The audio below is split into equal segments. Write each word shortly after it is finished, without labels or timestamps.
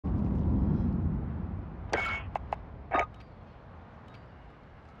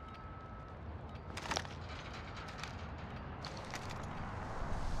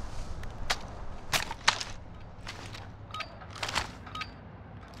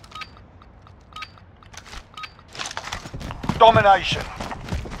Domination.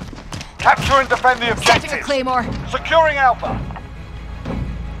 Capture and defend the objective. Setting a claymore. Securing Alpha.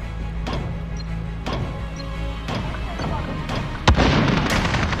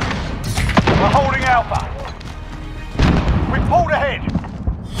 We're holding Alpha. We've pulled ahead.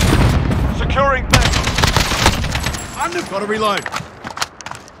 Securing B. Gotta reload.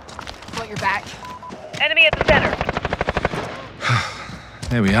 Got your back. Enemy at the center.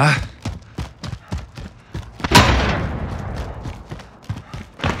 There we are.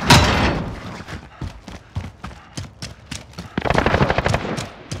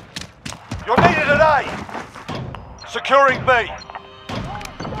 You're needed at A. Securing B.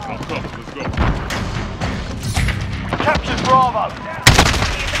 Let's go. Captured Bravo.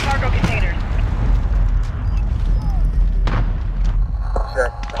 Use the cargo containers.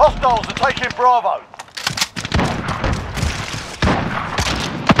 Hostiles are taking Bravo.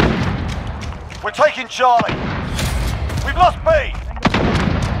 We're taking Charlie. We've lost B.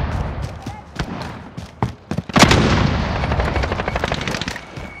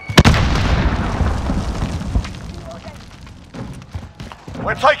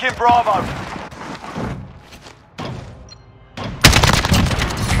 We're taking Bravo.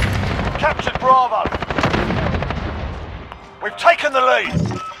 Captured Bravo. We've taken the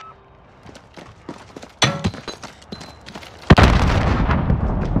lead.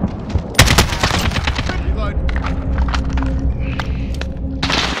 Reload.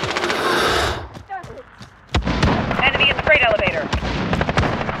 Enemy in the freight elevator.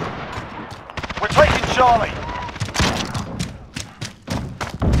 We're taking Charlie.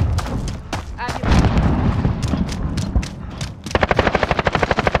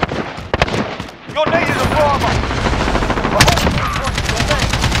 You're needed at Bravo.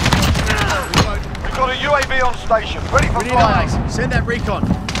 We've got a UAV on station, ready for We need fire. eyes. Send that recon.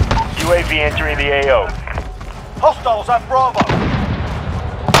 UAV entering the AO. Hostiles at Bravo.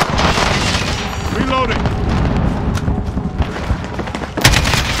 Reloading.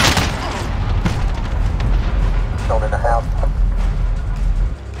 Someone in the house.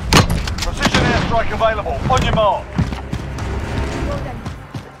 Precision airstrike available. On your mark.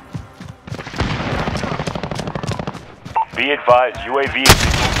 Be advised, UAV is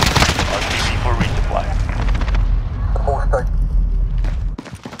RTB for resupply.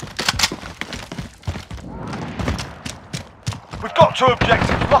 We've got two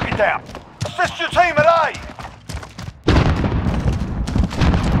objectives. Lock it down. Assist your team at A.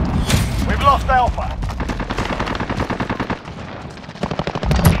 We've lost Alpha.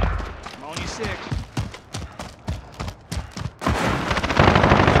 I'm on your six.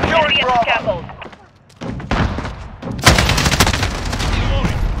 Securing Enemy at the Bravo. scaffold.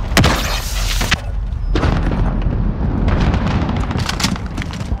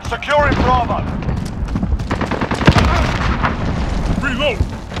 Securing Bravo. Reload.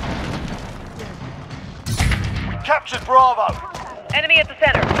 We captured Bravo. Enemy at the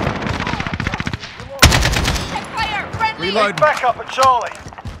center. Fire! Friendly! Reload. Back up at Charlie.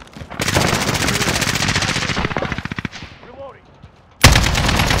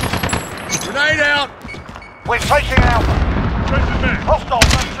 Grenade out. We're taking Alpha. Trenches back. Hostiles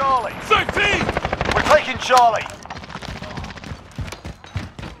at Charlie. 13. We're taking Charlie.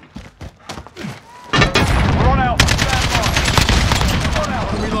 We're on Alpha. Stand by. We're on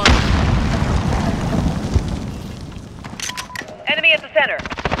Alpha. Reload. Enemy at the center.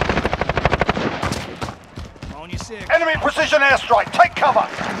 I'm on your six. Enemy precision airstrike. Take cover.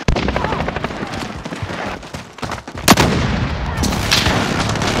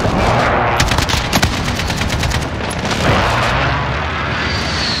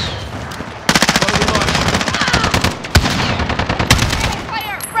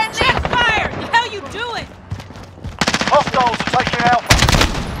 Fire! Friendly! Fire! The hell you doing? Hostiles are taking Alpha.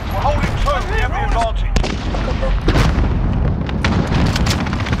 We're holding two. We have the advantage.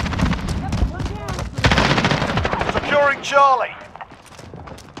 Securing Charlie.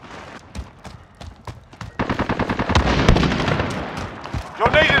 You're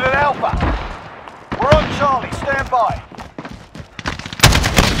needed at Alpha. We're on Charlie. Stand by.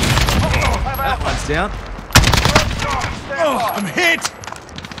 Have That Alpha. one's down. We're on Charlie. Stand Oh, by. I'm hit.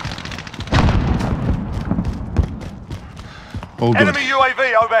 All good. Enemy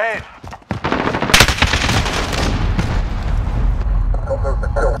UAV overhead.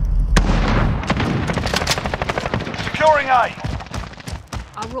 Securing A.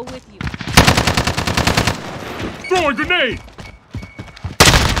 I'll roll with you. Throwing grenade.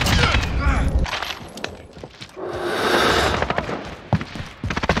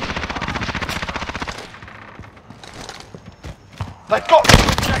 They've got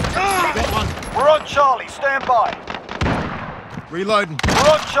the objective. Got one. We're on Charlie. Stand by. Reloading.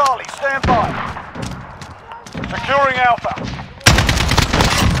 We're on Charlie, stand by. Securing Alpha.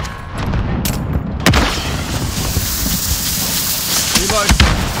 Reloading.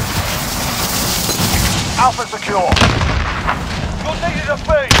 Alpha secure. You're needed at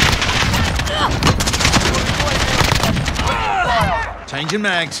B. Changing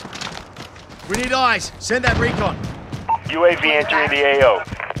mags. We need eyes. Send that recon. UAV entering the AO.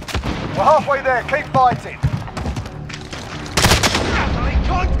 We're halfway there, keep fighting.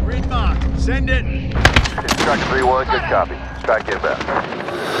 Grid mark. Send it. Track 3-1, good copy. Strike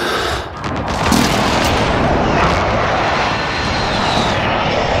inbound.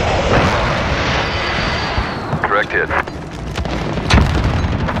 Direct hit.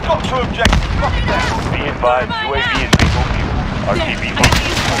 Got two objectives, lock it down. Be advised, UAV is visual fuel. RTB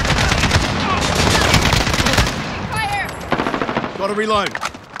functions. Fire! Gotta reload.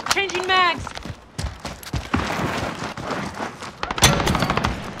 Changing mags.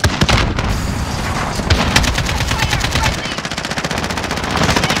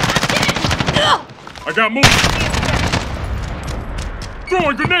 I got movement.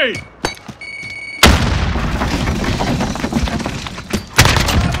 Throwing grenade.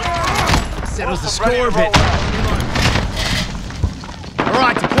 Settles the Wilson ready score a to bit. roll out.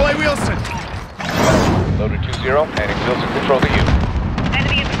 Alright, deploy Wilson. Loader 2-0, handing Wilson control to you.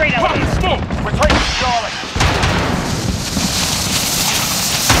 Enemy in the freight Fire elevator. smoke. We're taking Charlie.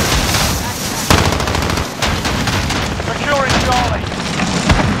 Securing Charlie.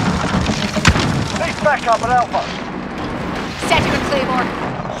 Need backup at Alpha. Sector and Claymore.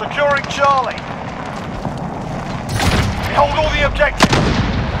 Securing Charlie. We hold all the objectives.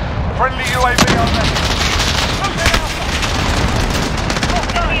 Friendly UAV on that.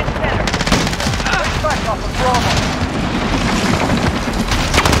 Enemy in the center. Need backup at Bravo.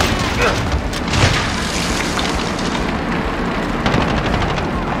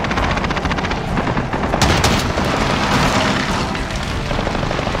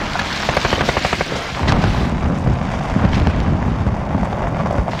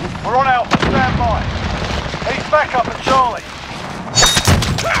 We're on Alpha, stand by. He's back up at Charlie.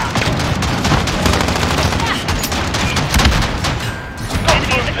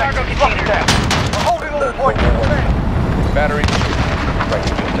 Enemy in the cargo Lock it container. down. We're holding all points of defense. Battery. Right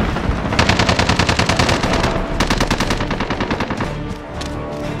to Wilson.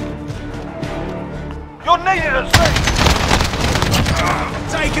 You're needed at sea.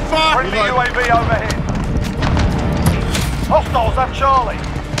 Taking fire. Friendly Reload. UAV overhead. Hostiles at Charlie.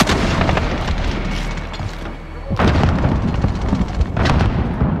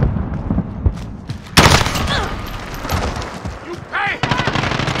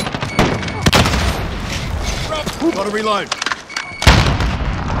 Gotta reload.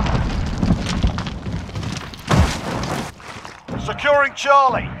 Securing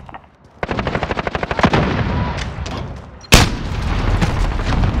Charlie.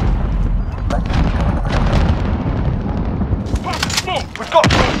 Smoke. We've got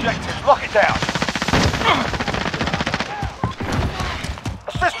two objectives. Lock it down.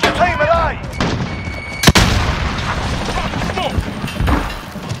 Assist your team at A. Smoke.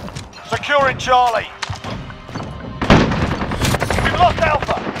 Securing Charlie. We've lost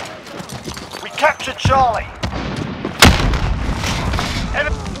Alpha. We captured Charlie.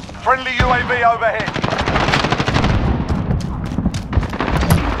 Friendly UAV overhead.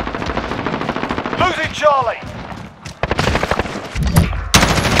 Losing Charlie.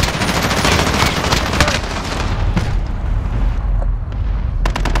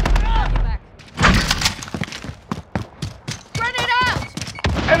 Grenade out!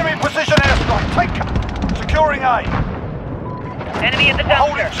 Enemy precision airstrike. Take cover. Securing A. Enemy in the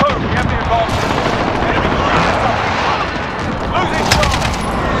Holding dumpster. 2. We have the advantage. Enemy losing Charlie.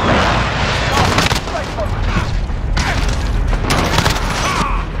 Stay focused.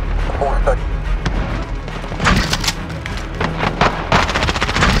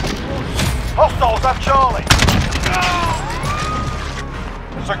 Hostiles at Charlie.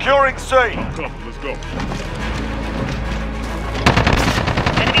 Securing C. Copy, let's go.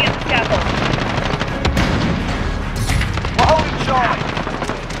 Enemy in the scaffold. We're holding Charlie.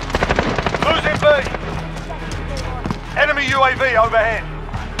 Losing B. Enemy UAV overhead.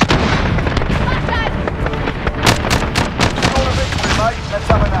 Scored a victory, mate. Let's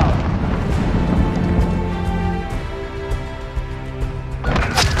have another.